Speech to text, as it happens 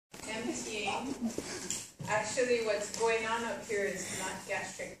emptying. Actually, what's going on up here is not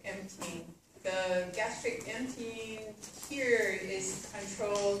gastric emptying. The gastric emptying here is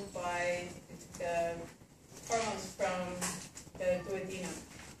controlled by the hormones from the duodenum.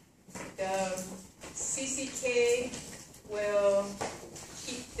 The CCK will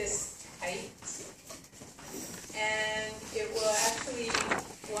keep this tight, and it will actually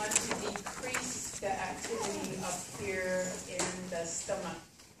want to decrease the activity up here in the stomach.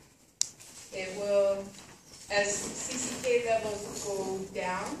 It will, as CCK levels go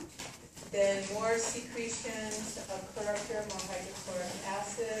down, then more secretions occur up here, more hydrochloric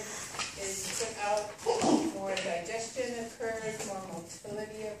acid is put out, more digestion occurs, more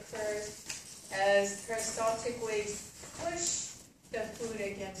motility occurs. As peristaltic waves push the food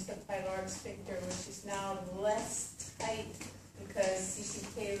against the pyloric sphincter, which is now less tight because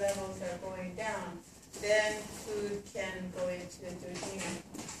CCK levels are going down, then food can go into the duodenum.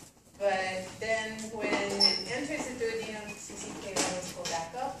 But then when it enters the duodenum, CCK levels go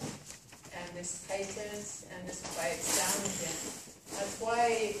back up, and this tightens, and this quiets down again. That's why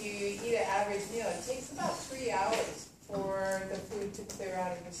if you eat an average meal, it takes about 3 hours for the food to clear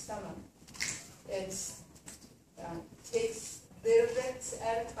out of your stomach. It takes little bits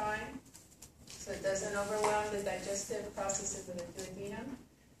at a time, so it doesn't overwhelm the digestive processes of the duodenum,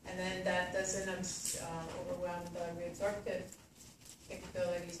 and then that doesn't overwhelm the reabsorptive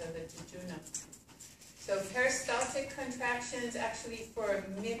capabilities of the jejunum. So peristaltic contractions actually for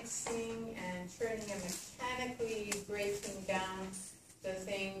mixing and churning and mechanically breaking down the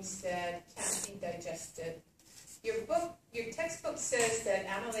things that can't be digested. Your textbook says that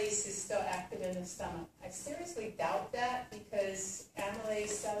amylase is still active in the stomach. I seriously doubt that because amylase,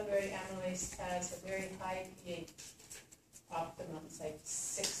 salivary amylase, has a very high pH optimum. It's like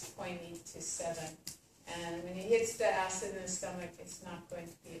 6.8 to 7. And when it hits the acid in the stomach, it's not going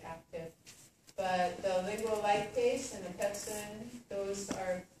to be active. But the lingual lipase and the pepsin,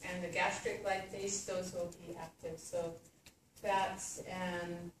 and the gastric lipase, those will be active. So fats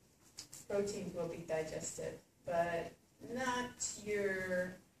and proteins will be digested, but not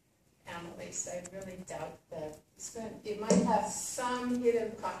your amylase. I really doubt that. It might have some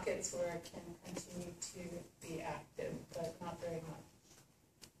hidden pockets where it can continue to be active, but not very much.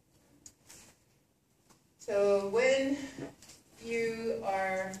 So when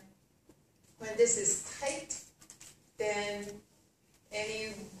this is tight, then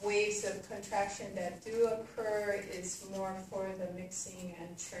any waves of contraction that do occur is more for the mixing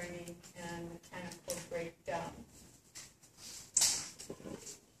and churning and mechanical breakdown.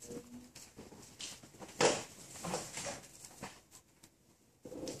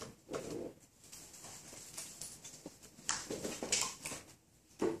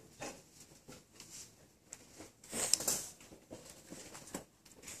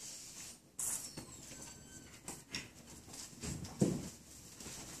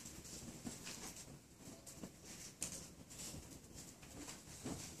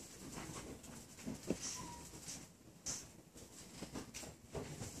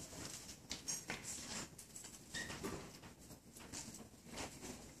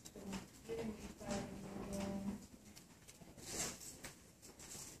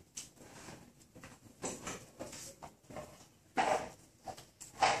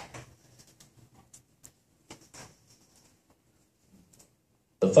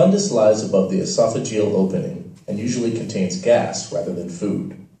 The fundus lies above the esophageal opening and usually contains gas rather than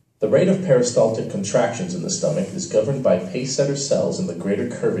food. The rate of peristaltic contractions in the stomach is governed by pace-setter cells in the greater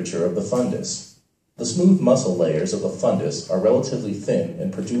curvature of the fundus. The smooth muscle layers of the fundus are relatively thin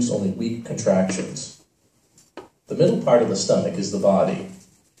and produce only weak contractions. The middle part of the stomach is the body.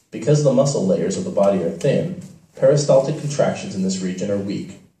 Because the muscle layers of the body are thin, peristaltic contractions in this region are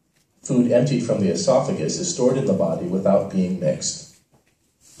weak. Food emptied from the esophagus is stored in the body without being mixed.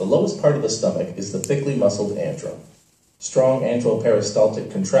 The lowest part of the stomach is the thickly muscled antrum. Strong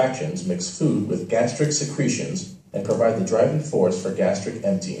antral-peristaltic contractions mix food with gastric secretions and provide the driving force for gastric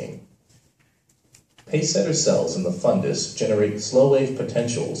emptying. Pace-setter cells in the fundus generate slow-wave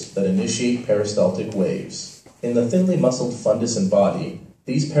potentials that initiate peristaltic waves. In the thinly muscled fundus and body,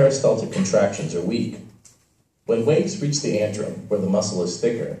 these peristaltic contractions are weak. When waves reach the antrum, where the muscle is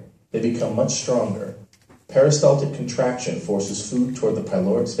thicker, they become much stronger. Peristaltic contraction forces food toward the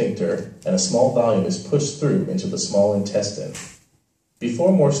pyloric sphincter, and a small volume is pushed through into the small intestine.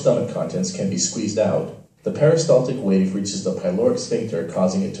 Before more stomach contents can be squeezed out, the peristaltic wave reaches the pyloric sphincter,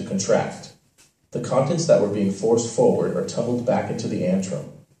 causing it to contract. The contents that were being forced forward are tumbled back into the antrum.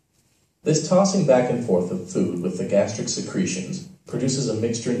 This tossing back and forth of food with the gastric secretions produces a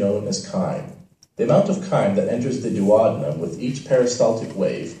mixture known as chyme. The amount of chyme that enters the duodenum with each peristaltic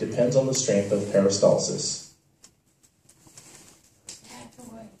wave depends on the strength of peristalsis.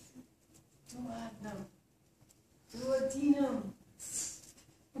 Duodenum.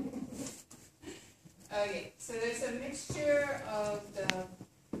 Okay, so there's a mixture of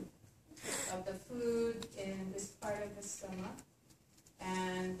the food in this part of the stomach,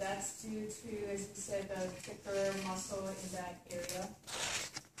 and that's due to, as we said, the thicker muscle in that area.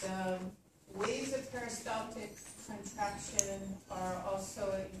 The waves of peristaltic contraction are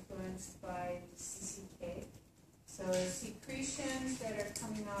also influenced by CCK. So secretions that are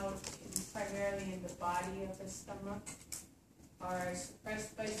coming out primarily in the body of the stomach are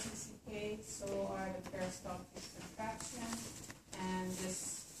suppressed by CCK, so are the peristaltic contraction, and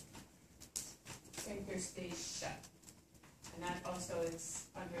this sphincter stays shut. And that also is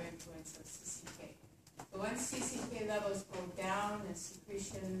under influence of CCK. So once CCK levels go down and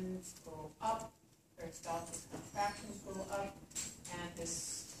secretions go up, peristaltic contractions go up, and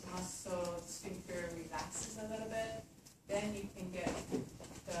this muscle sphincter relaxes a little bit, then you can get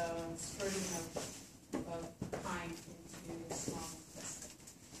the spurting of chyme into the small intestine.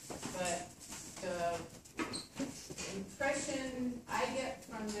 But the impression I get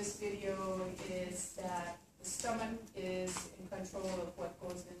from this video is that the stomach is in control of what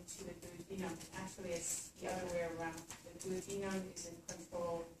goes into the duodenum. Actually, it's the other way around. The duodenum is in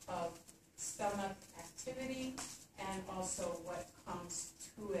control of stomach activity and also what comes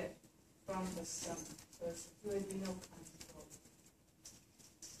to it from the stomach. So it's duodenal control.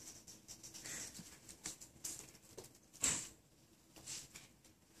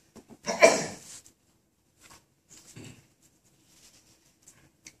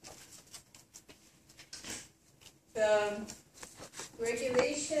 The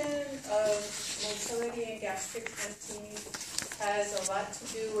regulation of motility and gastric emptying has a lot to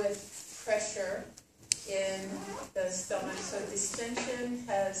do with pressure in the stomach. So distension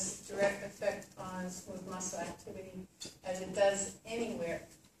has direct effect on smooth muscle activity as it does anywhere.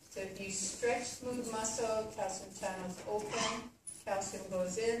 So if you stretch smooth muscle, calcium channels open, calcium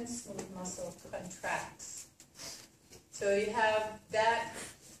goes in, smooth muscle contracts. So you have that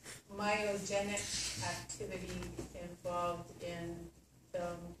myogenic activity involved in the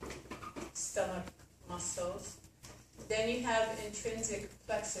stomach muscles. Then you have intrinsic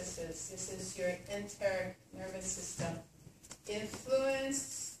plexuses. This is your enteric nervous system,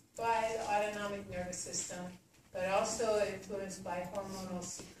 influenced by the autonomic nervous system, but also influenced by hormonal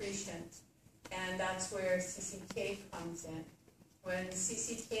secretions. And that's where CCK comes in. When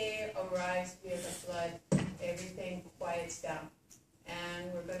CCK arrives via the blood, everything quiets down.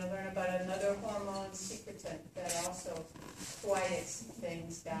 And we're going to learn about another hormone, secretin, that also quiets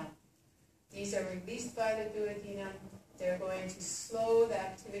things down. These are released by the duodenum. They're going to slow the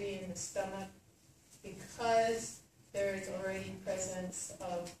activity in the stomach because there is already presence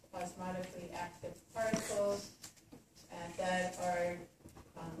of osmotically active particles that are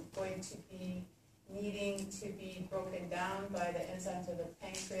going to be needing to be broken down by the enzymes of the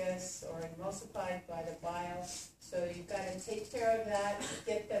pancreas or emulsified by the bile. So you've got to take care of that,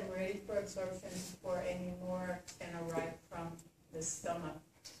 get them ready for absorption before any more can arrive from the stomach.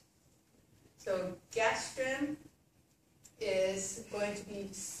 So gastrin is going to be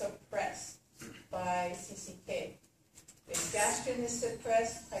suppressed by CCK. If gastrin is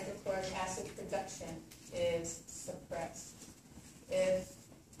suppressed, hydrochloric acid production is suppressed. If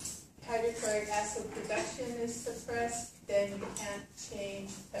hydrochloric acid production is suppressed, then you can't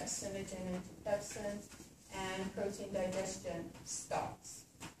change pepsinogen into pepsin, and protein digestion stops.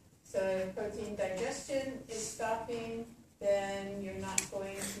 So if protein digestion is stopping, then you're not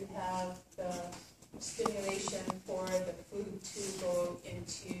going to have the stimulation for the food to go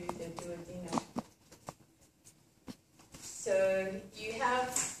into the duodenum. So you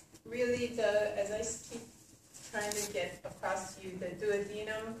have really as I keep trying to get across to you, the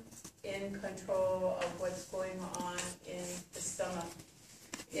duodenum in control of what's going on in the stomach.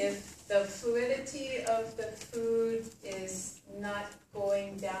 If the fluidity of the food is not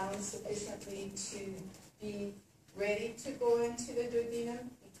going down sufficiently to be ready to go into the duodenum,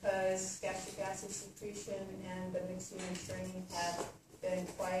 because gastric acid secretion and the mixing and churning have been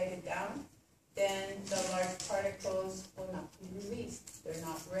quieted down, then the large particles will not be released. They're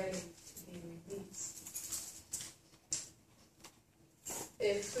not ready to be released.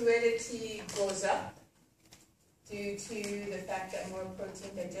 If fluidity goes up due to the fact that more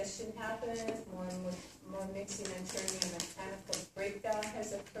protein digestion happens, more mixing and churning and mechanical breakdown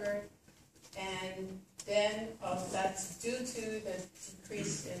has occurred, and then that's due to the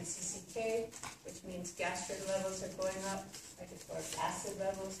decrease in CCK, which means gastrin levels are going up, hydrochloric acid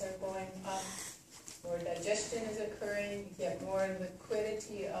levels are going up. more digestion is occurring, you get more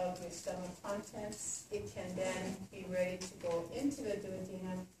liquidity of your stomach contents. It can then be ready to go into the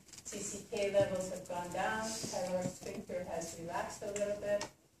duodenum. CCK levels have gone down, pyloric sphincter has relaxed a little bit.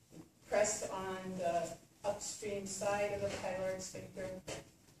 Press on the upstream side of the pyloric sphincter,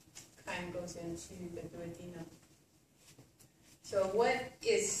 chyme goes into the duodenum. So what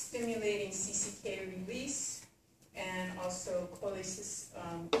is stimulating CCK release and also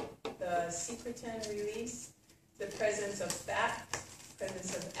the secretin release? The presence of fat,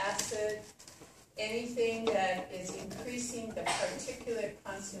 presence of acid, anything that is increasing the particulate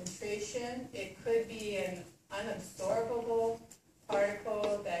concentration. It could be an unabsorbable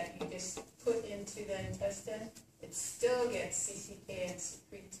particle that you just put into the intestine. It still gets CCK and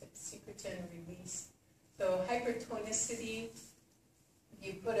secretin released. So hypertonicity,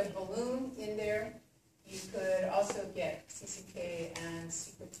 you put a balloon in there, you could also get CCK and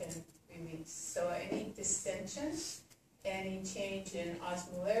secretin release. So any distension, any change in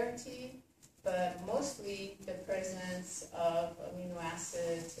osmolarity, but mostly the presence of amino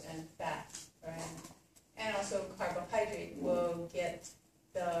acids and fat, right? And also carbohydrate will get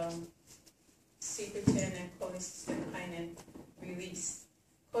the secretin and cholecystokinin released.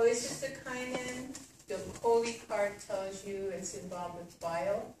 Cholecystokinin, the choline part tells you it's involved with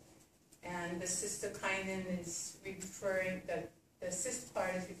bile, and the cystokinin is referring, the cyst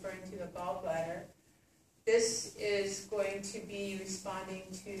part is referring to the gallbladder. This is going to be responding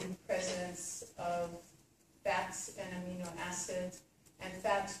to the presence of fats and amino acids, and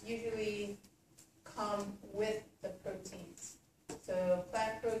fats usually come with the proteins. So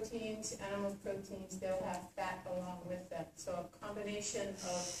plant proteins, animal proteins, they'll have fat along with them. So a combination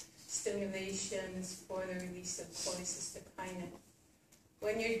of stimulations for the release of cholecystokinin.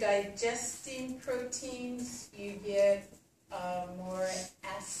 When you're digesting proteins, you get more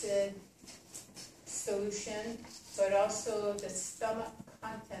acid solution, but also the stomach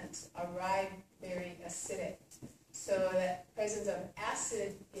contents arrive very acidic. So that presence of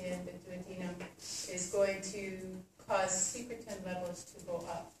acid in the duodenum is going to cause secretin levels to go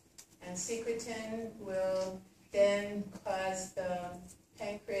up. And secretin will then cause the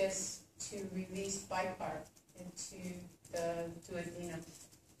pancreas to release bicarb into the duodenum.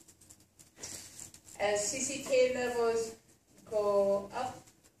 As CCK levels go up,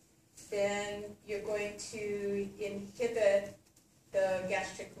 then you're going to inhibit the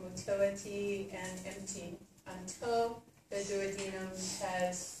gastric motility and emptying until the duodenum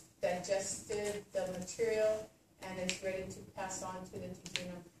has digested the material and is ready to pass on to the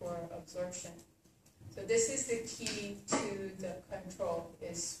duodenum for absorption. So this is the key to the control,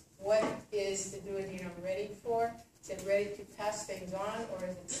 is what is the duodenum ready for? Is it ready to pass things on, or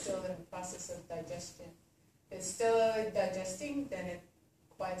is it still in the process of digestion? If it's still digesting, then it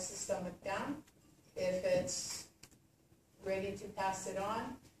quiets the stomach down. If it's ready to pass it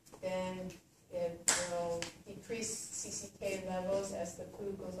on, then it will decrease CCK levels as the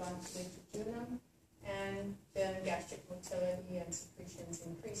food goes on to the duodenum, and then gastric motility and secretions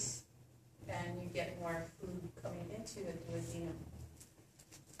increase, and you get more food coming into the duodenum.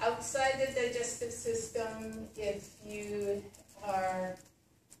 Outside the digestive system, if you are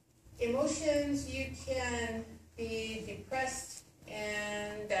emotions, you can be depressed,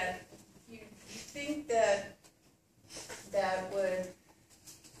 and that you think that would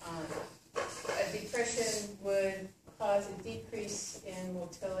a depression would cause a decrease in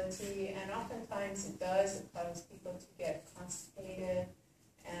motility, and oftentimes it does. It causes people to get constipated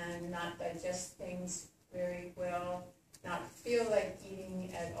and not digest things very well, not feel like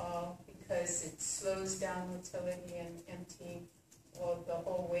eating at all, because it slows down motility and emptying the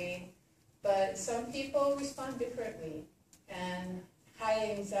whole way. But some people respond differently, and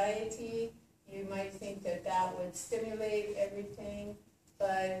high anxiety, you might think that would stimulate everything,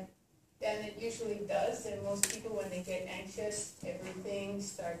 but then it usually does. And most people, when they get anxious, everything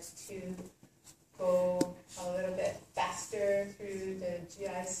starts to go a little bit faster through the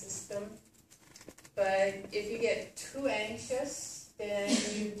GI system. But if you get too anxious, then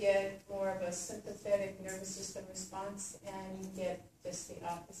you get more of a sympathetic nervous system response, and you get just the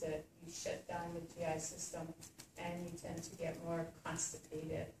opposite. You shut down the GI system, and you tend to get more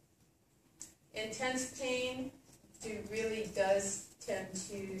constipated. Intense pain really does tend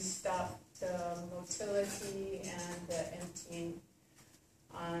to stop the motility and the emptying.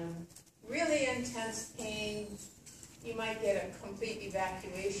 Really intense pain, you might get a complete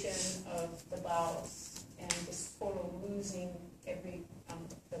evacuation of the bowels and just total losing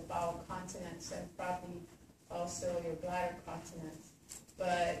the bowel continents, and probably also your bladder continents.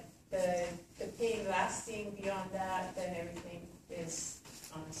 But the pain lasting beyond that, then everything is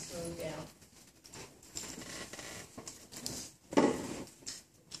slowed down.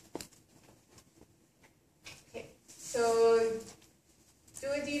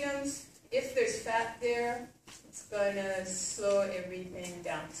 going to slow everything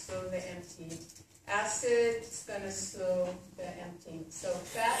down, slow the emptying. Acid is going to slow the emptying. So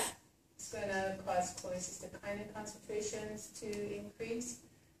fat is going to cause cholecystokinin concentrations to increase.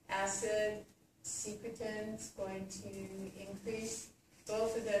 Acid, secretin is going to increase.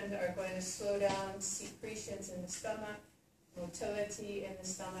 Both of them are going to slow down secretions in the stomach, motility in the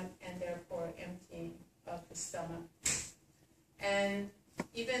stomach, and therefore emptying of the stomach. And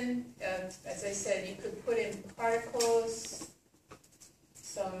even, as I said, you could put in particles,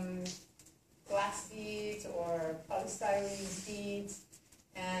 some glass beads or polystyrene beads,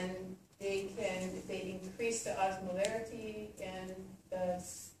 and they increase the osmolarity in the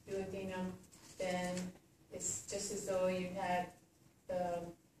duodenum. Then it's just as though you had the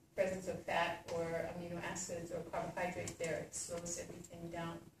presence of fat or amino acids or carbohydrate there. It slows everything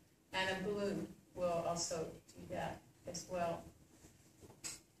down. And a balloon will also do that as well.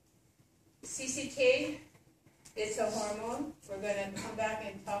 CCK, it's a hormone. We're going to come back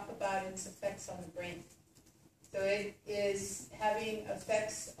and talk about its effects on the brain. So it is having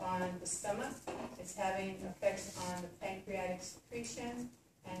effects on the stomach. It's having effects on the pancreatic secretion.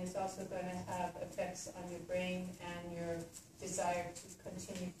 And it's also going to have effects on your brain and your desire to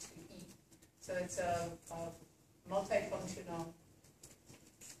continue to eat. So it's a multifunctional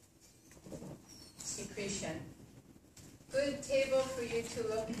secretion. Good table for you to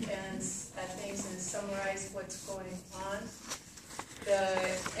look at things and summarize what's going on. The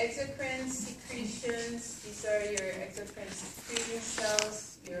exocrine secretions, these are your exocrine secreting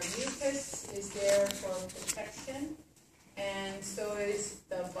cells. Your mucus is there for protection. And so is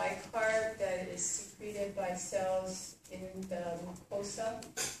the bicarb that is secreted by cells in the mucosa.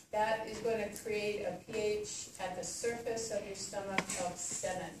 That is going to create a pH at the surface of your stomach of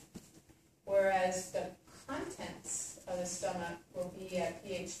 7. Whereas the contents of the stomach will be at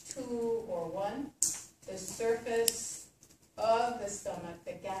pH 2 or 1. The surface of the stomach,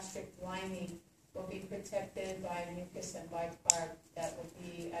 the gastric lining, will be protected by mucus and bicarb that will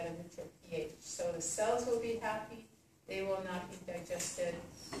be at a neutral pH. So the cells will be happy. They will not be digested,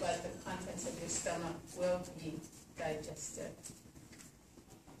 but the contents of your stomach will be digested.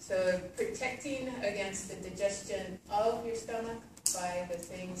 So protecting against the digestion of your stomach by the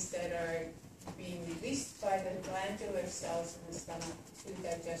things that are being released by the glandular cells in the stomach to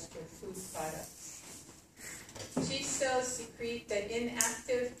digest your food products. Sheath cells secrete the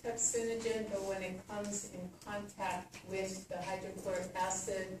inactive pepsinogen, but when it comes in contact with the hydrochloric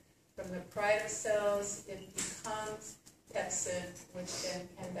acid from the parietal cells, it becomes pepsin, which then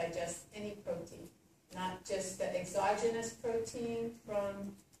can digest any protein, not just the exogenous protein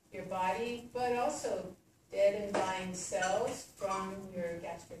from your body, but also dead and dying cells from your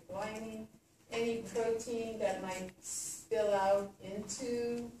gastric lining, any protein that might spill out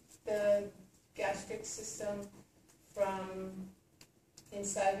into the gastric system from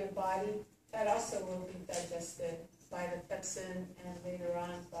inside your body, that also will be digested by the pepsin and later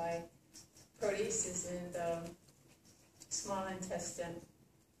on by proteases in the small intestine.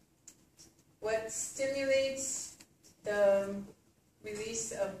 What stimulates the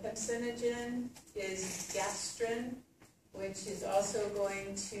release of pepsinogen is gastrin, which is also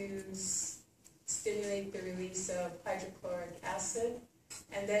going to stimulate the release of hydrochloric acid.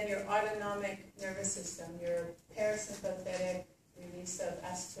 And then your autonomic nervous system, your parasympathetic release of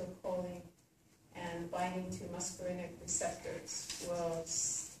acetylcholine and binding to muscarinic receptors will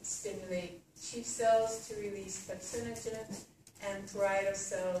stimulate sheath cells to release pepsinogen and parietal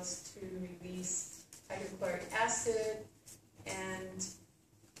cells to release hydrochloric acid, and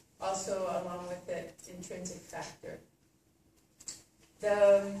also along with it intrinsic factor.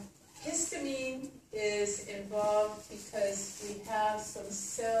 The histamine is involved because we have some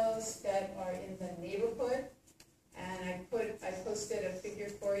cells that are in the neighborhood, and I posted a figure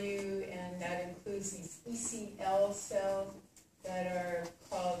for you, and that includes these ECL cells that are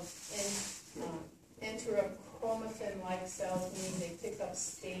called enterochromaffin-like cells, meaning they pick up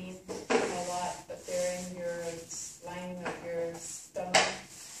stain a lot, but they're in your lining of your stomach.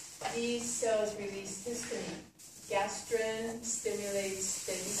 These cells release histamine. Gastrin stimulates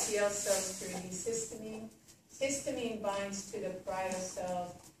the ECL cells to release histamine. Histamine binds to the parietal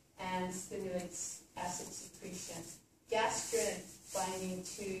cell and stimulates acid secretion. Gastrin binding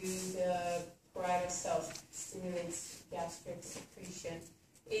to the parietal cells stimulates gastric secretion.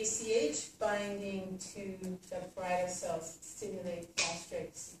 ACH binding to the parietal cells stimulates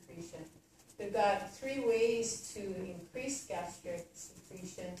gastric secretion. We've got 3 ways to increase gastric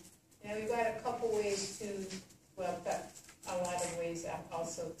secretion. Now we've got a couple ways to, well, we've got a lot of ways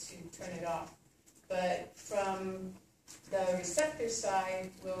also to turn it off. But from the receptor side,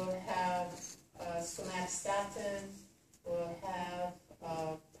 we'll have somatostatin will have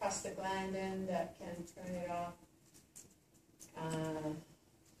prostaglandin that can turn it off, and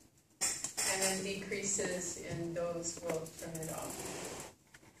then decreases in those will turn it off.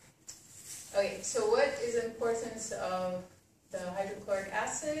 Okay, so what is the importance of the hydrochloric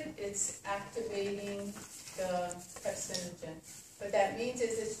acid? It's activating the pepsinogen. What that means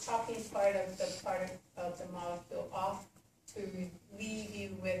is it's chopping part of the molecule off to leave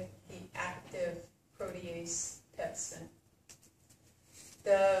you with the active protease pepsin.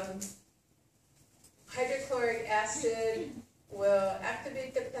 The hydrochloric acid will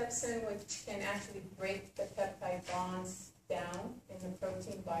activate the pepsin, which can actually break the peptide bonds down in the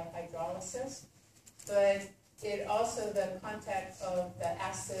protein by hydrolysis. But it also, the contact of the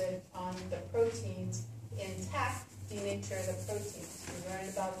acid on the proteins intact denature the proteins. We learned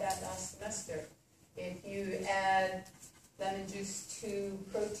about that last semester. If you add lemon juice to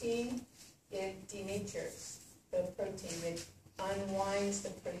protein, it denatures the protein. It unwinds the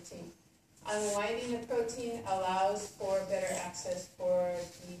protein. Unwinding the protein allows for better access for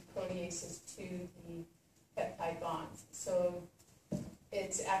the proteases to the peptide bonds. So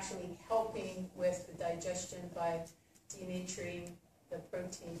it's actually helping with the digestion by denaturing the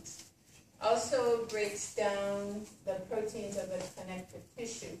proteins. Also breaks down the proteins of the connective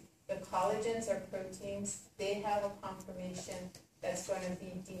tissue. The collagens are proteins. They have a conformation that's going to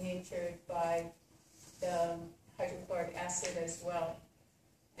be denatured by the hydrochloric acid as well.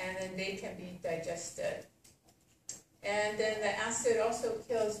 And then they can be digested. And then the acid also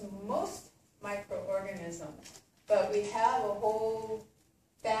kills most microorganisms. But we have a whole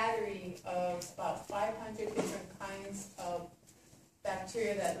battery of about 500 different kinds of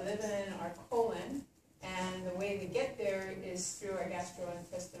bacteria that live in our colon. And the way we get there is through our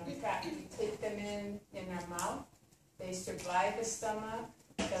gastrointestinal tract. We take them in our mouth. They survive the stomach.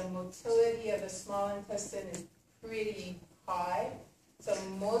 The motility of the small intestine is pretty high. So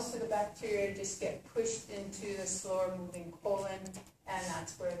most of the bacteria just get pushed into the slower moving colon, and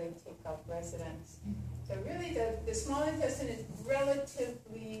that's where they take up residence. So really the small intestine is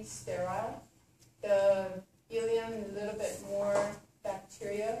relatively sterile. The ileum, a little bit more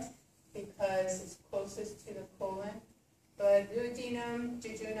bacteria because it's closest to the colon. But duodenum,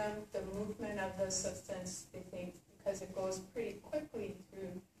 jejunum, the movement of the substance, they think, because it goes pretty quickly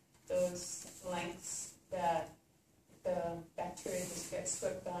through those lengths, that the bacteria just get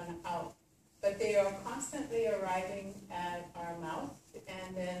swept on out. But they are constantly arriving at our mouth,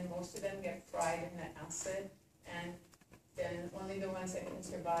 and then most of them get fried in the acid, and then only the ones that can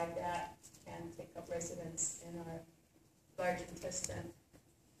survive that can take up residence in our large intestine.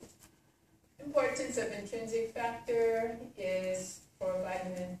 Importance of intrinsic factor is for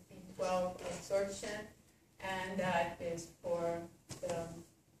vitamin B12 absorption, and that is for the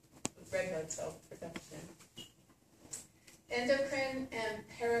red blood cell production. Endocrine and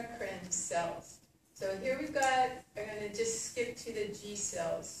paracrine cells. So here we've got, I'm going to just skip to the G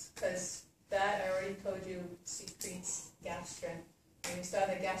cells, because that I already told you secretes gastrin. When we saw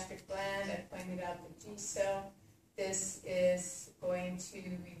the gastric gland, I pointed out the G cell. This is going to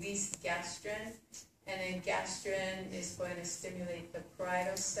release gastrin, and then gastrin is going to stimulate the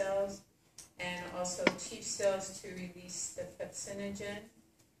parietal cells, and also chief cells to release the pepsinogen.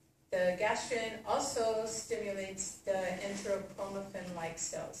 The gastrin also stimulates the enterochromaffin-like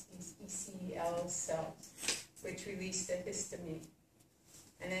cells, these ECL cells, which release the histamine.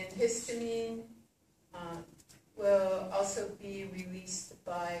 And then histamine will also be released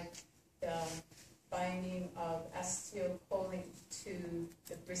by the binding of acetylcholine to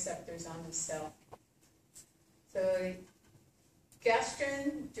the receptors on the cell. So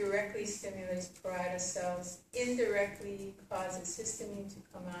gastrin directly stimulates parietal cells, indirectly causes histamine to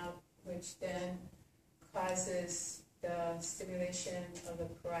come out, which then causes the stimulation of the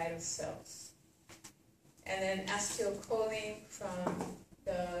parietal cells. And then acetylcholine from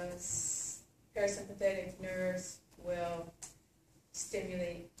the parasympathetic nerves will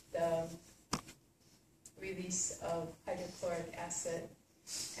stimulate the release of hydrochloric acid.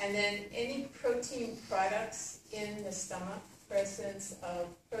 And then any protein products in the stomach, presence of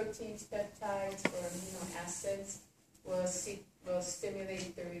proteins, peptides, or amino acids will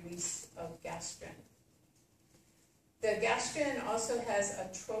stimulate the release of gastrin. The gastrin also has a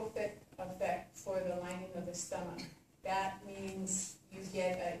trophic effect for the lining of the stomach. That means you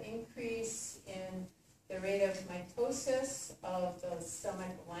get an increase in the rate of mitosis of the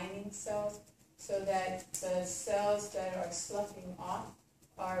stomach lining cells, so that the cells that are sloughing off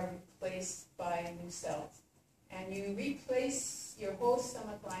are replaced by new cells. And you replace your whole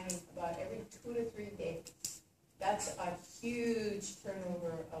stomach lining about every 2 to 3 days. That's a huge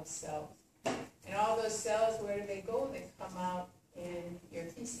turnover of cells. And all those cells, where do they go? They come out in your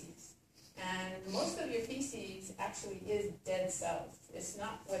feces. And most of your feces actually is dead cells. It's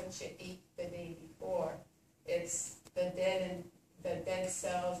not what you ate the day before. It's the dead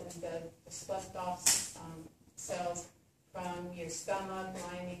cells and the sloughed off cells from your stomach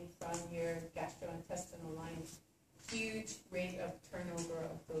lining, from your gastrointestinal lining. Huge rate of turnover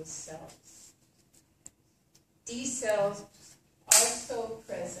of those cells. These cells, also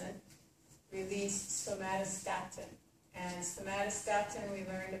present, release somatostatin. And somatostatin we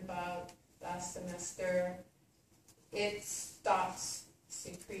learned about last semester. It stops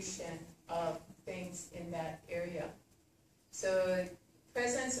secretion of things in that area. So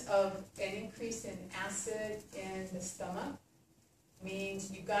presence of an increase in acid in the stomach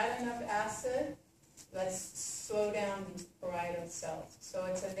means you got enough acid, let's slow down these parietal cells. So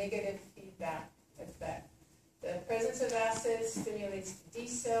it's a negative feedback effect. The presence of acid stimulates the D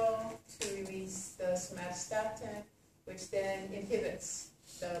cell to release the somatostatin, which then inhibits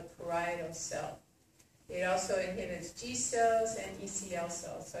the parietal cell. It also inhibits G cells and ECL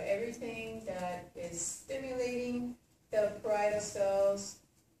cells. So everything that is stimulating the parietal cells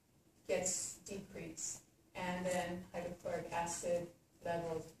gets decreased, and then hydrochloric acid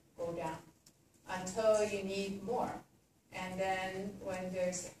levels go down until you need more. And then when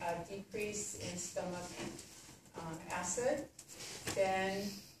there's a decrease in stomach acid, then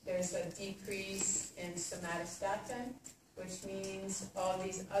there's a decrease in somatostatin, which means all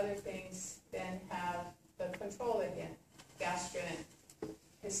these other things then have the control again. Gastrin,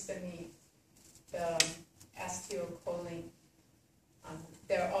 histamine, the acetylcholine.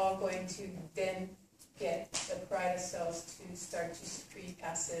 They're all going to then get the parietal cells to start to secrete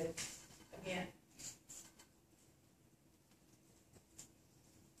acid again.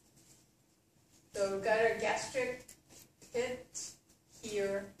 So we've got our gastric pit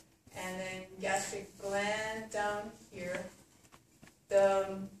here, and then gastric gland down here.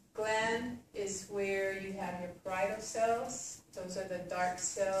 The gland is where you have your parietal cells. Those are the dark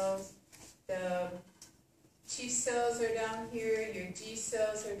cells. The chief cells are down here, your G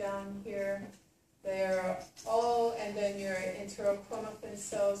cells are down here. They're all, and then your enterochromaffin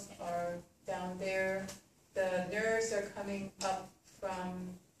cells are down there. The nerves are coming up from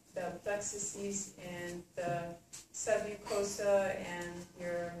the plexuses and the submucosa and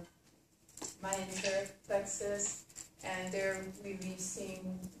your myenteric plexus, and they're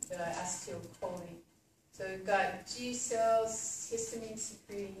releasing the acetylcholine. So we've got G cells, histamine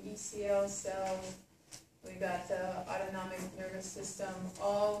secreting ECL cells. We got the autonomic nervous system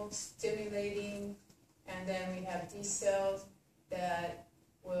all stimulating, and then we have D cells that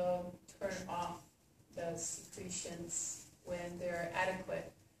will turn off the secretions when they're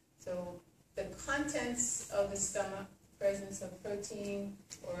adequate. So the contents of the stomach, presence of protein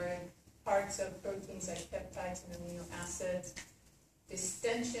or parts of proteins like peptides and amino acids,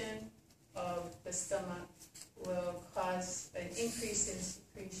 distension of the stomach will cause an increase in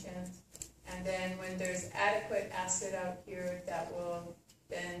secretion. And then when there's adequate acid out here, that will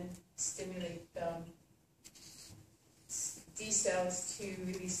then stimulate the D cells to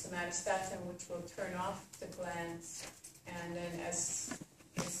release somatostatin, which will turn off the glands. And then as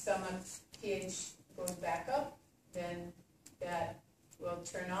the stomach pH goes back up, then that will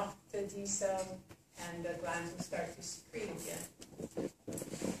turn off the D cell and the glands will start to secrete again.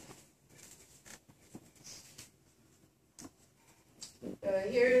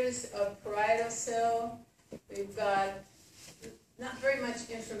 Here's a parietal cell. We've got not very much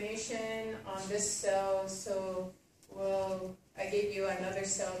information on this cell, so I gave you another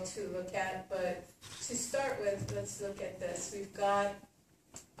cell to look at, but to start with, let's look at this. We've got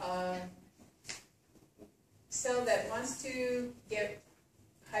a cell that wants to get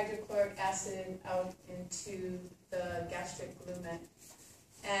hydrochloric acid out into the gastric lumen,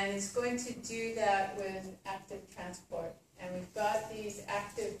 and it's going to do that with active transport. And we've got these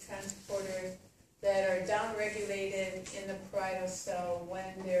active transporters that are downregulated in the parietal cell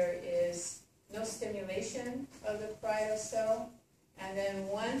when there is no stimulation of the parietal cell. And then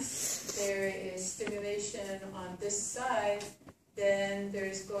once there is stimulation on this side, then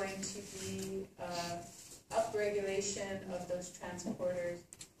there's going to be upregulation of those transporters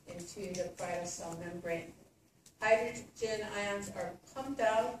into the parietal cell membrane. Hydrogen ions are pumped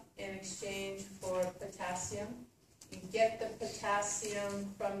out in exchange for potassium. You get the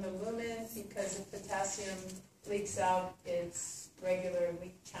potassium from the lumen because the potassium leaks out its regular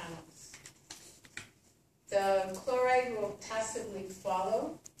leak channels. The chloride will passively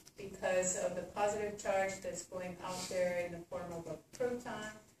follow because of the positive charge that's going out there in the form of a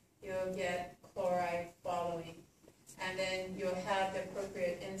proton. You'll get chloride following. And then you'll have the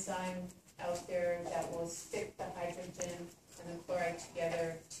appropriate enzyme out there that will stick the hydrogen and the chloride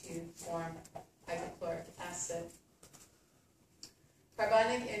together to form hydrochloric acid.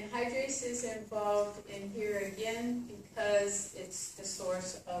 Carbonic anhydrase is involved in here again because it's the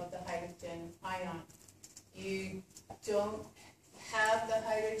source of the hydrogen ion. You don't have the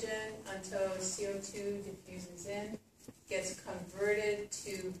hydrogen until CO2 diffuses in, gets converted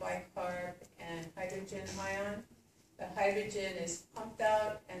to bicarb and hydrogen ion. The hydrogen is pumped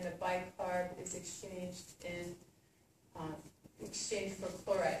out and the bicarb is exchanged in exchange for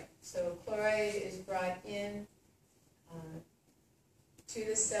chloride. So chloride is brought in to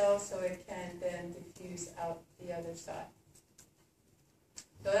the cell so it can then diffuse out the other side.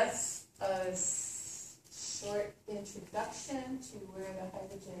 So that's a short introduction to where the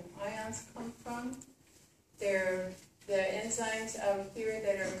hydrogen ions come from. They're the enzymes out here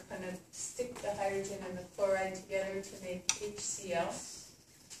that are going to stick the hydrogen and the chloride together to make HCl.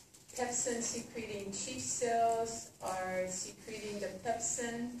 Pepsin secreting chief cells are secreting the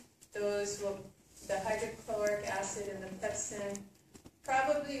pepsin. The hydrochloric acid and the pepsin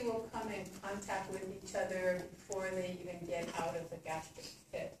probably will come in contact with each other before they even get out of the gastric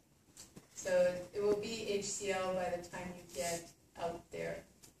pit. So it will be HCl by the time you get out there.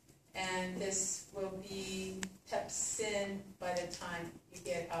 And this will be pepsin by the time you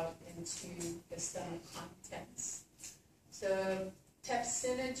get out into the stomach contents. So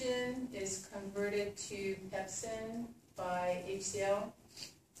pepsinogen is converted to pepsin by HCl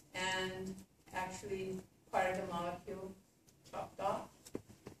and actually part of the molecule chopped off.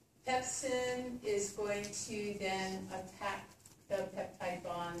 Pepsin is going to then attack the peptide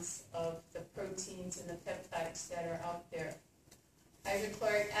bonds of the proteins and the peptides that are out there.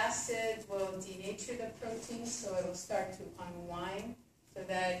 Hydrochloric acid will denature the protein, so it will start to unwind so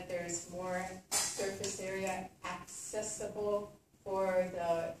that there's more surface area accessible for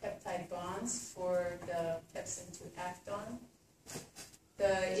the peptide bonds for the pepsin to act on.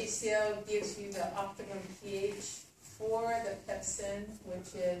 The HCl gives you the optimum pH for the pepsin,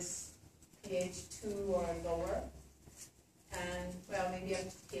 which is pH 2 or lower, and well, maybe up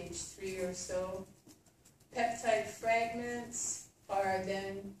to pH 3 or so. Peptide fragments are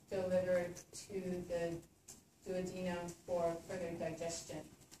then delivered to the duodenum for further digestion.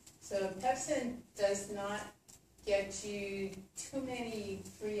 So pepsin does not get you too many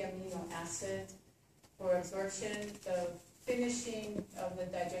free amino acids for absorption. The finishing of the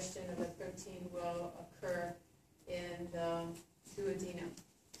digestion of the protein will occur in the duodenum.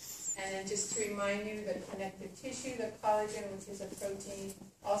 And then just to remind you, the connective tissue, the collagen, which is a protein,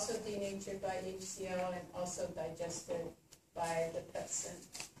 also denatured by HCl and also digested by the pepsin.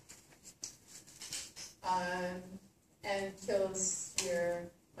 And kills your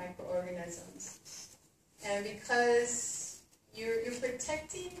microorganisms. And because you're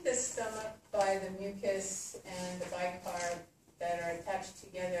protecting the stomach by the mucus and the bicarb that are attached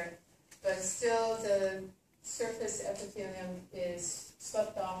together, but still the surface epithelium is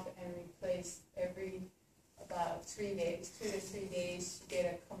swept off and replaced every about 3 days, 2 to 3 days, to get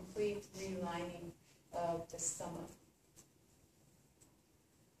a complete relining of the stomach.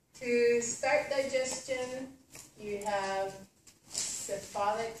 To start digestion, you have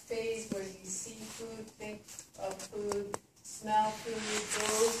cephalic phase where you see food, think of food, smell food,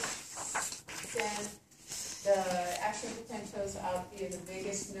 those send the action potentials out via the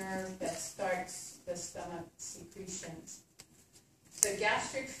vagus nerve that starts the stomach secretions. The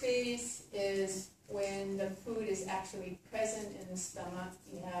gastric phase is when the food is actually present in the stomach.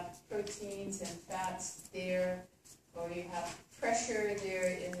 You have proteins and fats there, or you have pressure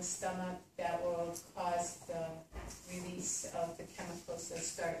there in the stomach that will cause the release of the chemicals that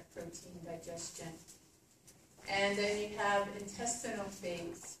start protein digestion. And then you have intestinal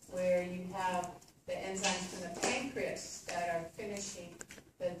phase, where you have the enzymes from the pancreas that are finishing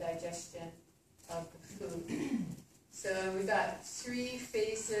the digestion of the food. So we've got 3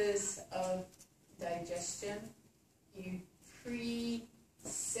 phases of digestion. You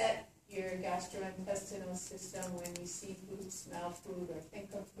preset your gastrointestinal system when you see food, smell food, or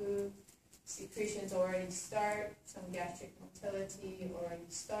think of food. Secretions already start, some gastric motility already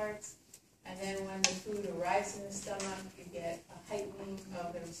starts, and then when the food arrives in the stomach, you get a heightening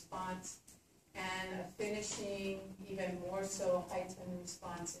of the response and a finishing, even more so heightened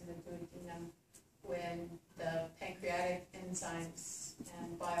response in the duodenum when the pancreatic enzymes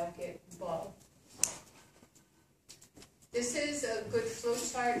and bile get involved. This is a good flow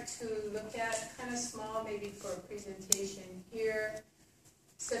chart to look at, kind of small maybe for a presentation here.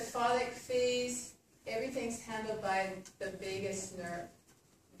 Cephalic phase, everything's handled by the vagus nerve.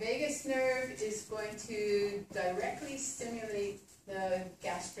 Vagus nerve is going to directly stimulate the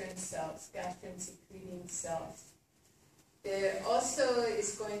gastrin cells, gastrin secreting cells. There also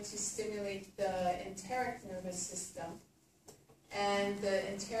is going to stimulate the enteric nervous system, and the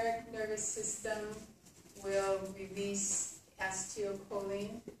enteric nervous system will release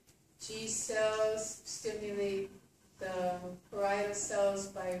acetylcholine. G cells stimulate the parietal cells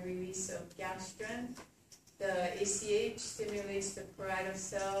by release of gastrin. The ACH stimulates the parietal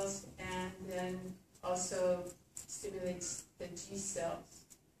cells and then also stimulates the G cells.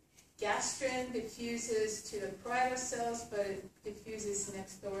 Gastrin diffuses to the parietal cells, but it diffuses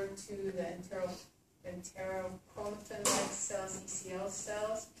next door to the enterochromatin-like cells, ECL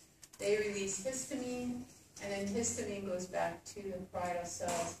cells. They release histamine, and then histamine goes back to the parietal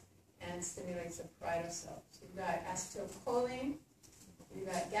cells and stimulates the parietal cells. So you've got acetylcholine, you've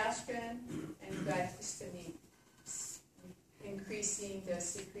got gastrin, and you've got histamine, increasing the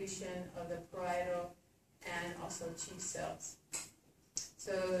secretion of the parietal and also G cells.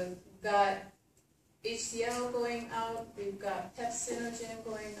 So we've got HCl going out, we've got pepsinogen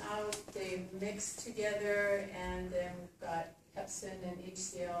going out, they mix together, and then we've got pepsin and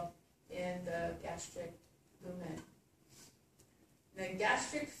HCl in the gastric lumen. In the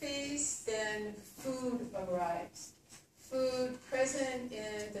gastric phase, then food arrives. Food present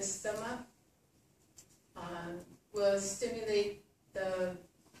in the stomach will stimulate the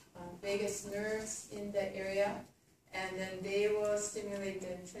vagus nerves in the area, and then they will stimulate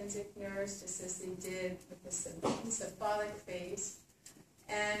the intrinsic nerves just as they did with the cephalic phase.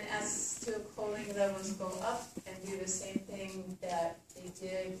 And as acetylcholine levels go up and do the same thing that they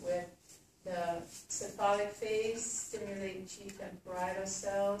did with the cephalic phase, stimulate chief and parietal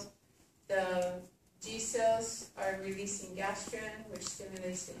cells. The G cells are releasing gastrin, which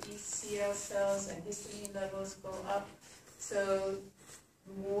stimulates the ECL cells, and histamine levels go up. So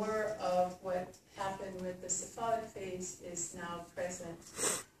more of what happened with the cephalic phase is now present.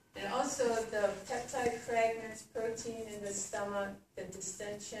 And also the peptide fragments, protein in the stomach, the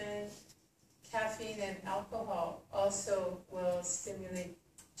distension, caffeine and alcohol also will stimulate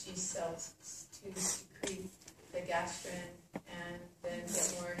G cells to secrete the gastrin and then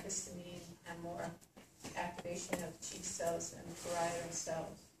get more histamine and more activation of G cells and parietal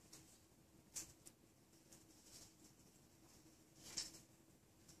cells.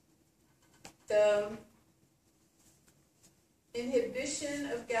 The inhibition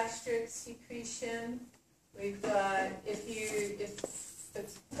of gastric secretion, we've got, if the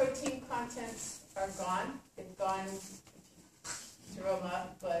protein contents are gone, they've gone if you throw them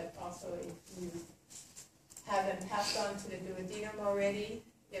up, but also if you have them passed on to the duodenum already.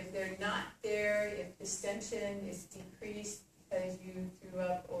 If they're not there, if distension is decreased because you threw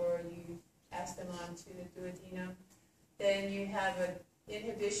up or you passed them on to the duodenum, then you have an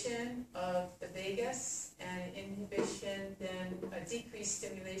inhibition of the vagus and inhibition, then a decreased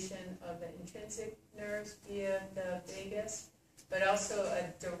stimulation of the intrinsic nerves via the vagus, but also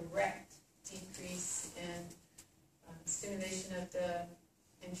a direct decrease in stimulation of the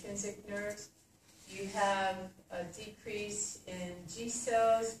intrinsic nerves. You have a decrease in G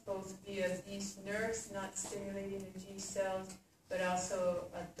cells, both via these nerves not stimulating the G cells, but also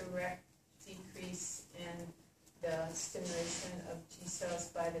a direct decrease in the stimulation of G cells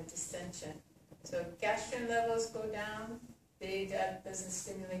by the distension. So gastrin levels go down, that doesn't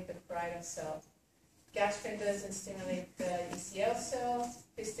stimulate the parietal cells. Gastrin doesn't stimulate the ECL cells,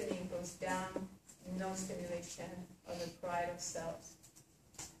 histamine goes down, no stimulation of the parietal cells.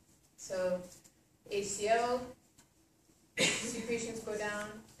 So HCl secretions go down,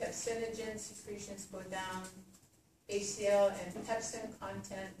 pepsinogen secretions go down, HCl and pepsin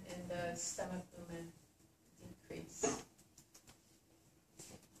content in the stomach lumen decrease.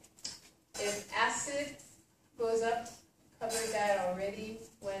 If acid goes up, covered that already,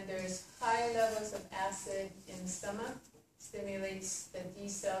 when there's high levels of acid in the stomach, stimulates the D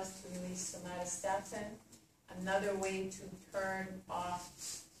cells to release somatostatin, another way to turn off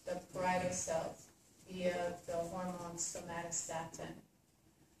the parietal cells via the hormone somatostatin.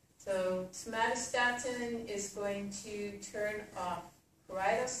 So somatostatin is going to turn off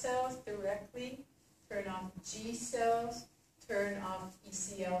parietal cells directly, turn off G cells, turn off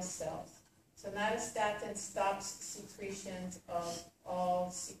ECL cells. Somatostatin stops secretions of all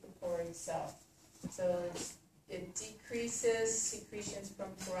secretory cells. So it decreases secretions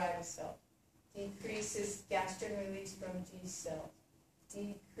from parietal cells, decreases gastrin release from G cells,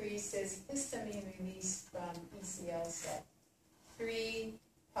 decreases histamine release from ECL cells. 3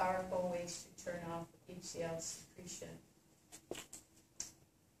 powerful ways to turn off HCl secretion.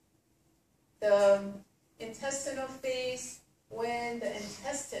 The intestinal phase, when the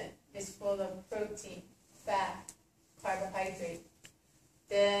intestine is full of protein, fat, carbohydrate,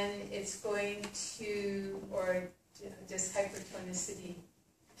 then it's going to, or just hypertonicity,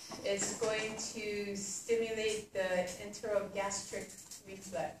 it's going to stimulate the enterogastric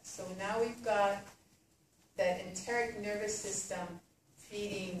reflex. So now we've got the enteric nervous system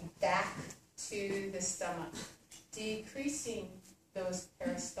feeding back to the stomach, decreasing those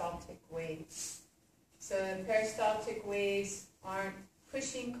peristaltic waves. So the peristaltic waves aren't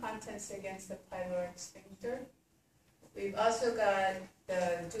pushing contents against the pyloric sphincter. We've also got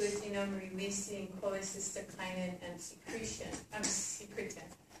the duodenum releasing cholecystokinin and secretin,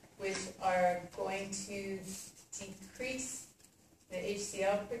 which are going to decrease the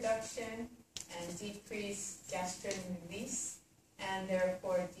HCl production and decrease gastrin release, and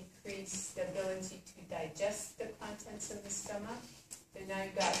therefore decrease the ability to digest the contents of the stomach. So now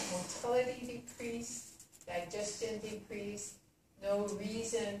you've got motility decrease, digestion decrease, no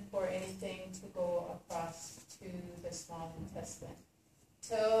reason for anything to go across to the small intestine.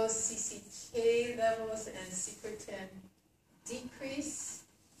 Till CCK levels and secretin decrease,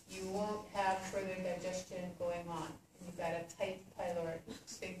 you won't have further digestion going on. You've got a tight pyloric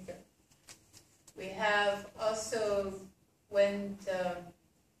sphincter. We have also, when the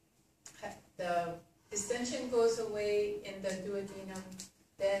distension goes away in the duodenum,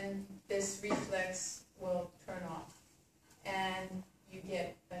 then this reflex will turn off, and you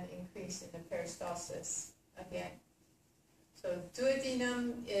get an increase in the peristalsis again. So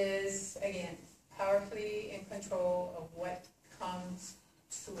duodenum is, again, powerfully in control of what comes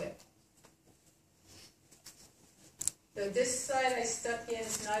to it. So this slide I stuck in,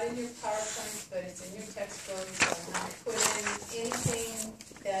 it's not in your PowerPoint, but it's in your textbook. So I'm not putting anything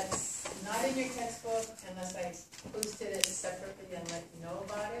that's not in your textbook unless I posted it separately and let you know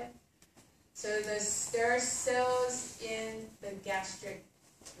about it. So there are cells in the gastric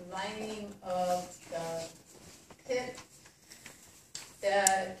lining of the pit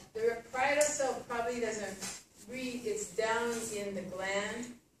that the parietal cell probably doesn't read. It's down in the gland,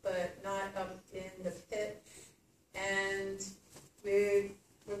 but not up in the pit. And we're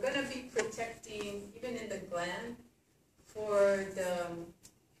going to be protecting, even in the gland, for the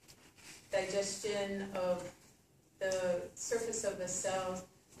digestion of the surface of the cells,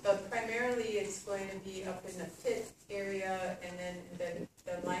 but primarily it's going to be up in the pit area and then in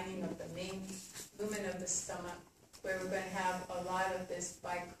the lining of the main lumen of the stomach, where we're going to have a lot of this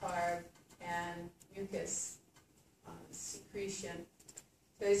bicarb and mucus secretion.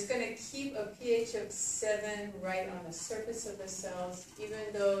 So it's going to keep a pH of 7 right on the surface of the cells, even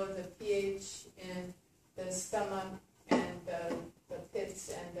though the pH in the stomach and the pits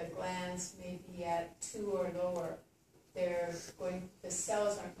and the glands may be at 2 or lower. The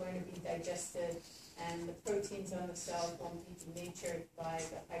cells aren't going to be digested, and the proteins on the cells won't be denatured by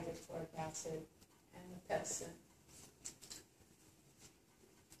the hydrochloric acid and the pepsin.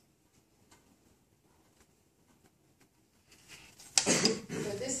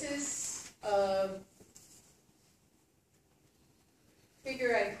 So this is a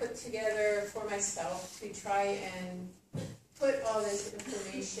figure I put together for myself to try and put all this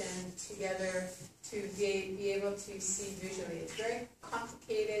information together to be able to see visually. It's very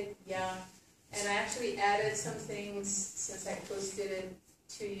complicated, yeah, and I actually added some things since I posted it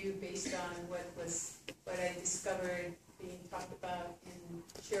to you based on what I discovered being talked about in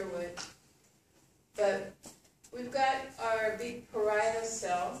Sherwood. But we've got our big parietal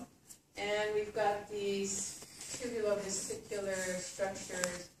cell, and we've got these tubulovesicular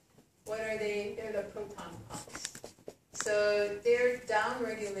structures. What are they? They're the proton pumps. So they're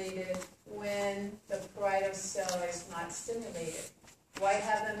downregulated when the parietal cell is not stimulated. Why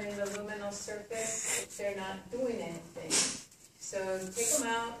have them in the luminal surface if they're not doing anything? So take them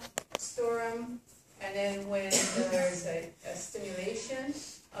out, store them, and then when there's a stimulation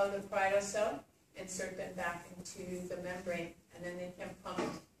of the parietal cell, insert them back into the membrane, and then they can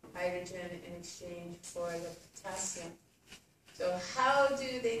pump hydrogen in exchange for the potassium. So how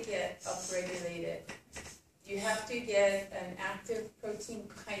do they get upregulated? You have to get an active protein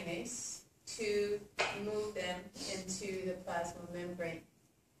kinase to move them into the plasma membrane.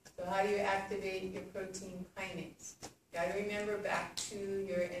 So how do you activate your protein kinase? You got to remember back to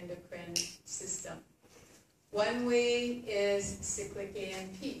your endocrine system. One way is cyclic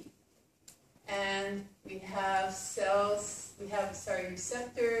AMP. And we have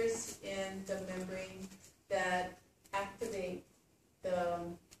receptors in the membrane that activate the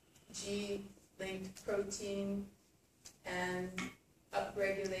G-linked protein and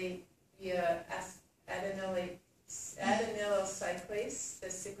upregulate via adenylyl cyclase, the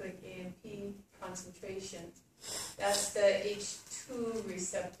cyclic AMP concentrations. That's the H2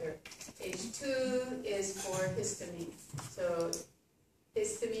 receptor. H2 is for histamine. So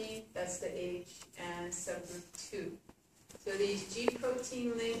histamine, that's the H, and subgroup 2. So these G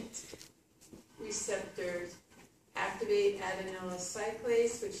protein linked receptors activate adenylyl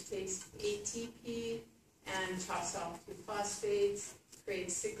cyclase, which takes ATP and chops off 2 phosphates,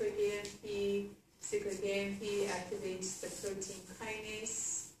 creates cyclic AMP. Cyclic AMP activates the protein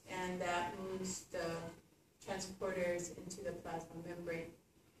kinase, and that moves the transporters into the plasma membrane.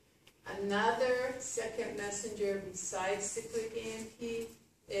 Another second messenger besides cyclic AMP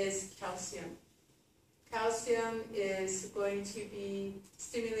is calcium. Calcium is going to be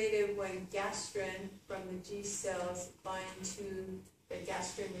stimulated when gastrin from the G cells bind to the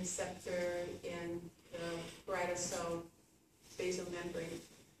gastrin receptor in the parietal cell basal membrane.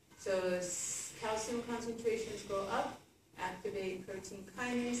 So as calcium concentrations go up, activate protein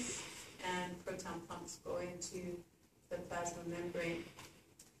kinase, and proton pumps go into the plasma membrane.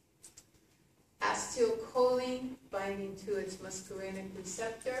 Acetylcholine binding to its muscarinic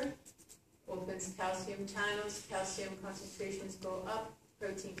receptor opens calcium channels, calcium concentrations go up,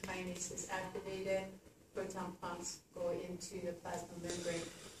 protein kinase is activated, proton pumps go into the plasma membrane.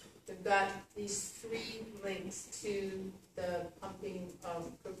 We've got these 3 links to the pumping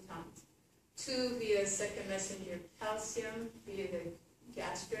of protons. 2 via second messenger calcium, via the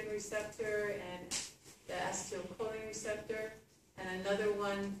gastrin receptor and the acetylcholine receptor, and another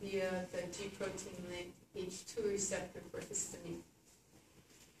one via the G protein linked H2 receptor for histamine.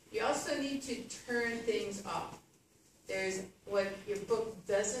 You also need to turn things off. There's what your book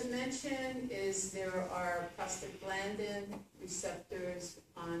doesn't mention is there are prostaglandin receptors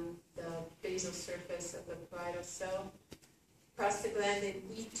on the basal surface of the parietal cell. Prostaglandin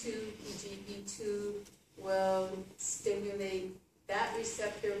E2, PGE2 will stimulate that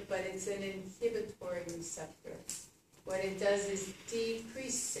receptor, but it's an inhibitory receptor. What it does is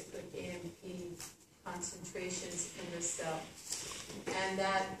decrease cyclic AMP concentrations in the cell, and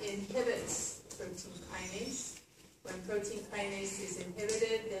that inhibits protein kinase. When protein kinase is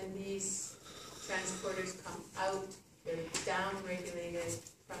inhibited, then these transporters come out, they're down-regulated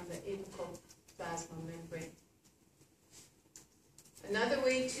from the apical plasma membrane. Another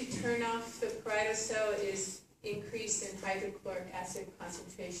way to turn off the parietal cell is increase in hydrochloric acid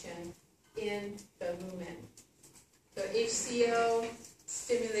concentration in the lumen. So HCl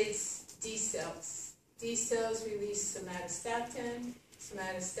stimulates D cells. D cells release somatostatin.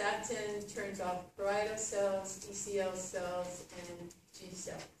 Somatostatin turns off parietal cells, ECL cells, and G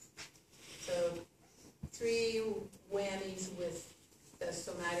cells. So 3 whammies with the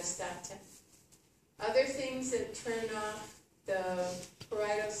somatostatin. Other things that turn off the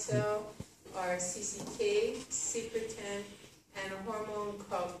parietal cell are CCK, secretin, and a hormone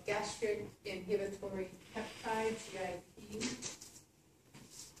called gastric inhibitory peptide, GIP.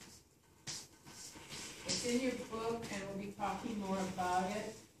 It's in your book, and we'll be talking more about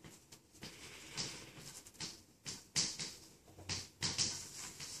it.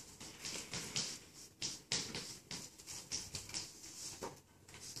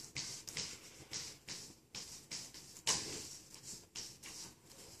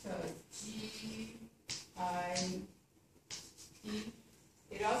 So GIP.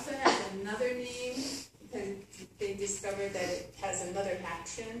 It also has another name because they discovered that it has another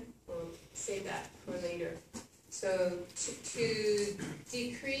action. We'll save that for later. So to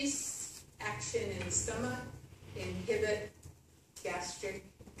decrease action in the stomach, inhibit gastric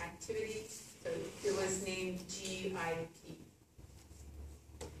activity, so it was named GIP.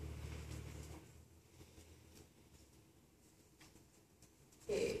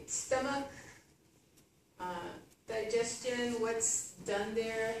 Okay, stomach digestion, what's done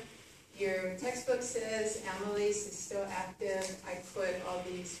there? Your textbook says amylase is still active. I put all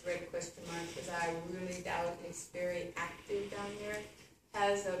these red question marks because I really doubt it's very active down there.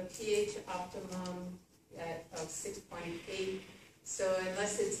 Has a pH optimum of 6.8. So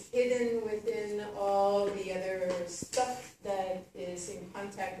unless it's hidden within all the other stuff that is in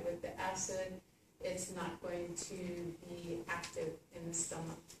contact with the acid, it's not going to be active in the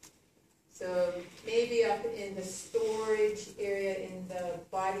stomach. So maybe up in the storage area in the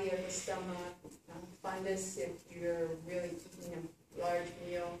body of the stomach, fundus if you're really eating a large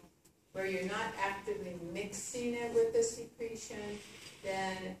meal, where you're not actively mixing it with the secretion,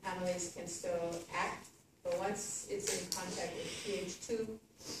 then amylase can still act. But once it's in contact with pH 2,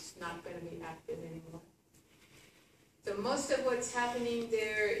 it's not going to be active anymore. So most of what's happening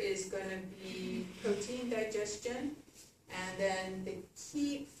there is going to be protein digestion. And then they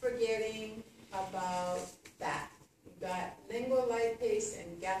keep forgetting about that. You've got lingual lipase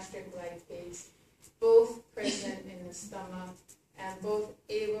and gastric lipase, both present in the stomach and both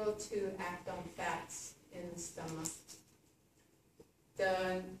able to act on fats in the stomach.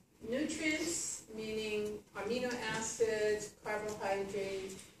 The nutrients, meaning amino acids,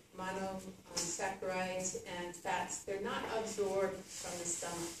 carbohydrates, monosaccharides, and fats, they're not absorbed from the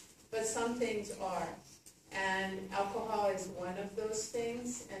stomach, but some things are. And alcohol is one of those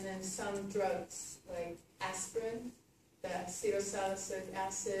things, and then some drugs like aspirin, the acetylsalicylic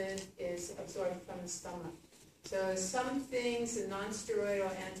acid is absorbed from the stomach. So some things, the non-steroidal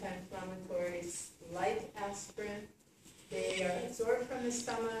anti-inflammatories like aspirin, they are absorbed from the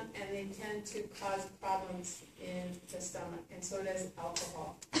stomach and they tend to cause problems in the stomach, and so does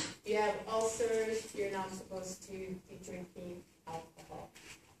alcohol. If you have ulcers, you're not supposed to be drinking alcohol.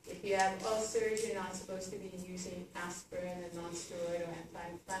 If you have ulcers, you're not supposed to be using aspirin and non-steroidal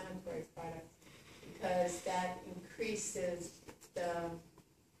anti-inflammatory products, because that increases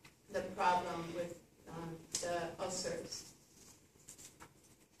the problem with the ulcers.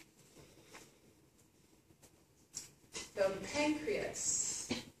 So pancreas.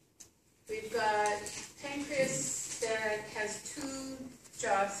 We've got pancreas that has two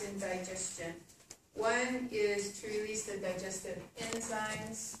jobs in digestion. One is to release the digestive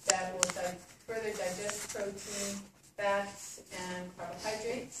enzymes that will further digest protein, fats, and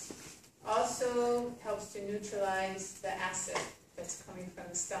carbohydrates. Also helps to neutralize the acid that's coming from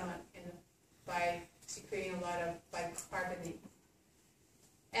the stomach by secreting a lot of bicarbonate.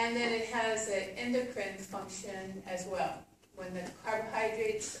 And then it has an endocrine function as well. When the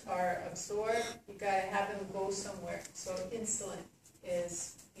carbohydrates are absorbed, you got to have them go somewhere. So insulin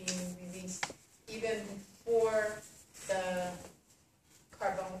is being released even before the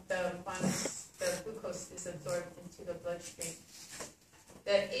glucose is absorbed into the bloodstream.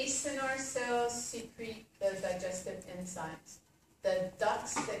 The acinar cells secrete the digestive enzymes. The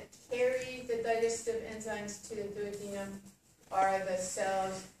ducts that carry the digestive enzymes to the duodenum are the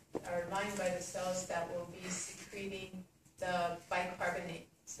cells, are lined by the cells that will be secreting the bicarbonate.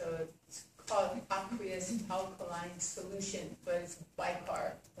 So it's called aqueous alkaline solution, but it's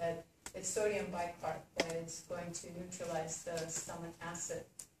bicarb, that it's sodium bicarb, that is going to neutralize the stomach acid.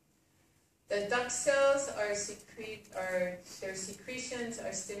 The duct cells their secretions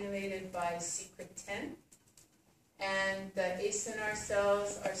are stimulated by secretin, and the acinar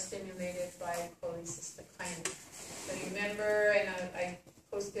cells are stimulated by cholecystokinin. So you remember, and I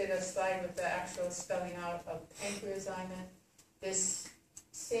posted a slide with the actual spelling out of pancreazymin. This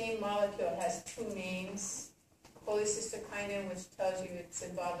same molecule has two names: cholecystokinin, which tells you it's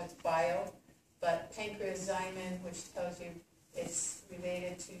involved with bile, but pancreazymin, which tells you it's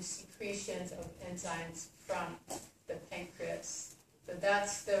related to secretions of enzymes from the pancreas. So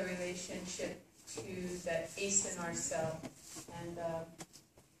that's the relationship to the acinar cell and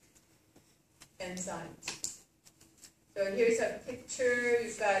enzymes. So here's a picture.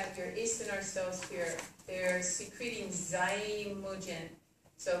 You've got your acinar cells here. They're secreting zymogen.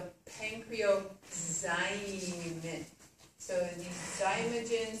 So pancreozymin. So these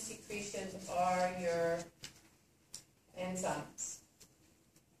zymogen secretions are your enzymes.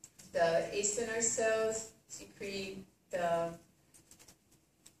 The acinar cells secrete the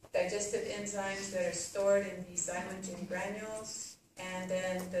digestive enzymes that are stored in these zymogen granules, and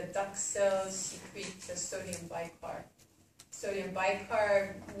then the duct cells secrete the sodium bicarb. Sodium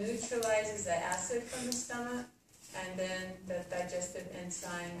bicarb neutralizes the acid from the stomach, and then the digestive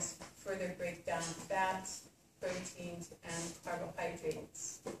enzymes further break down fats, proteins, and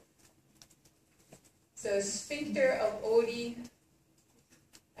carbohydrates. So sphincter of Oddi,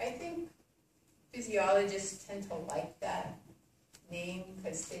 I think physiologists tend to like that name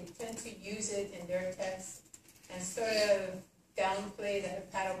because they tend to use it in their texts and sort of downplay the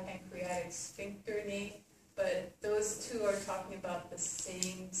hepatopancreatic sphincter name, but those two are talking about the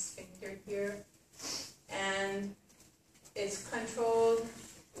same sphincter here. And it's controlled,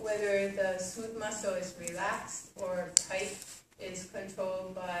 whether the smooth muscle is relaxed or tight, is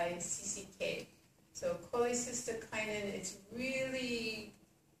controlled by CCK. So cholecystokinin, it's really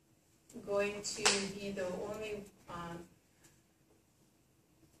going to be the only,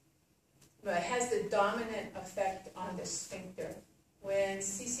 but it has the dominant effect on the sphincter. When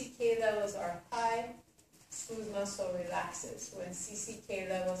CCK levels are high, smooth muscle relaxes. When CCK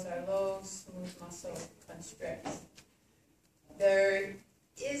levels are low, smooth muscle constricts. There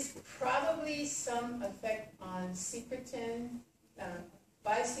is probably some effect on secretin,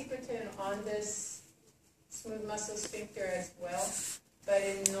 by secretin on this smooth muscle sphincter as well, but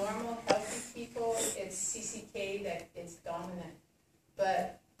in normal healthy people, it's CCK that is dominant.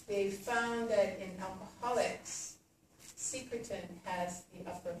 But they found that in alcoholics, secretin has the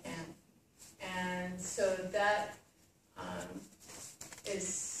upper hand. And so that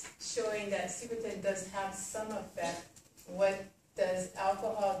is showing that secretin does have some effect. What does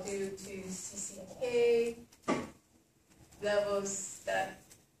alcohol do to CCK levels? That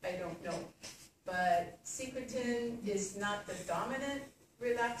I don't know. But secretin is not the dominant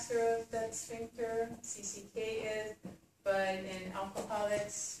relaxer of that sphincter. CCK is. But in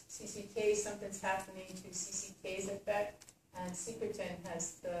alcoholics, CCK, something's happening to CCK's effect, and secretin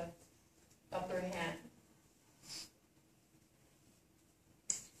has the upper hand.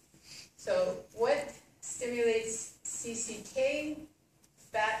 So what stimulates CCK?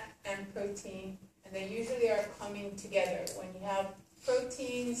 Fat and protein, and they usually are coming together. When you have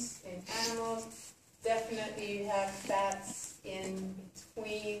proteins in animals, definitely you have fats in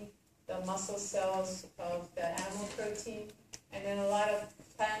between the muscle cells of the animal protein, and then a lot of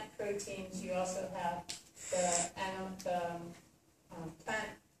plant proteins. You also have the plant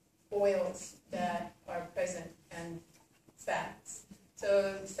oils that are present and fats.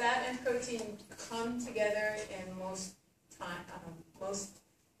 So fat and protein come together in most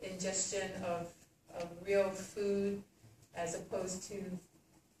ingestion of real food, as opposed to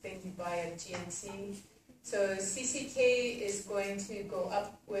things you buy at GNC. So CCK is going to go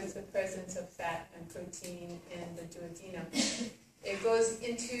up with the presence of fat and protein in the duodenum. It goes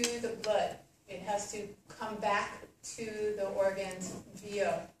into the blood. It has to come back to the organs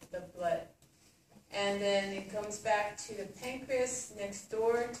via the blood. And then it comes back to the pancreas next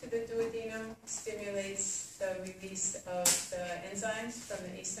door to the duodenum, stimulates the release of the enzymes from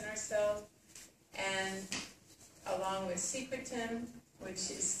the acinar cells, and along with secretin,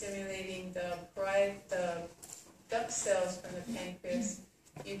 which is stimulating the duct cells from the pancreas,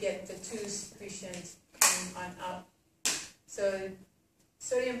 you get the two secretions coming on up. So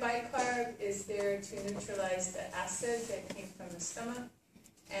sodium bicarb is there to neutralize the acid that came from the stomach,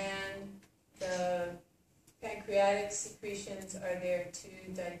 and the pancreatic secretions are there to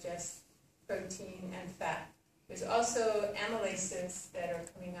digest protein and fat. There's also amylases that are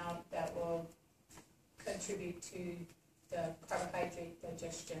coming out that will contribute to the carbohydrate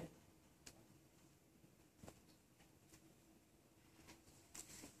digestion.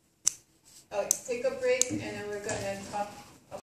 Okay, take a break, and then we're going to talk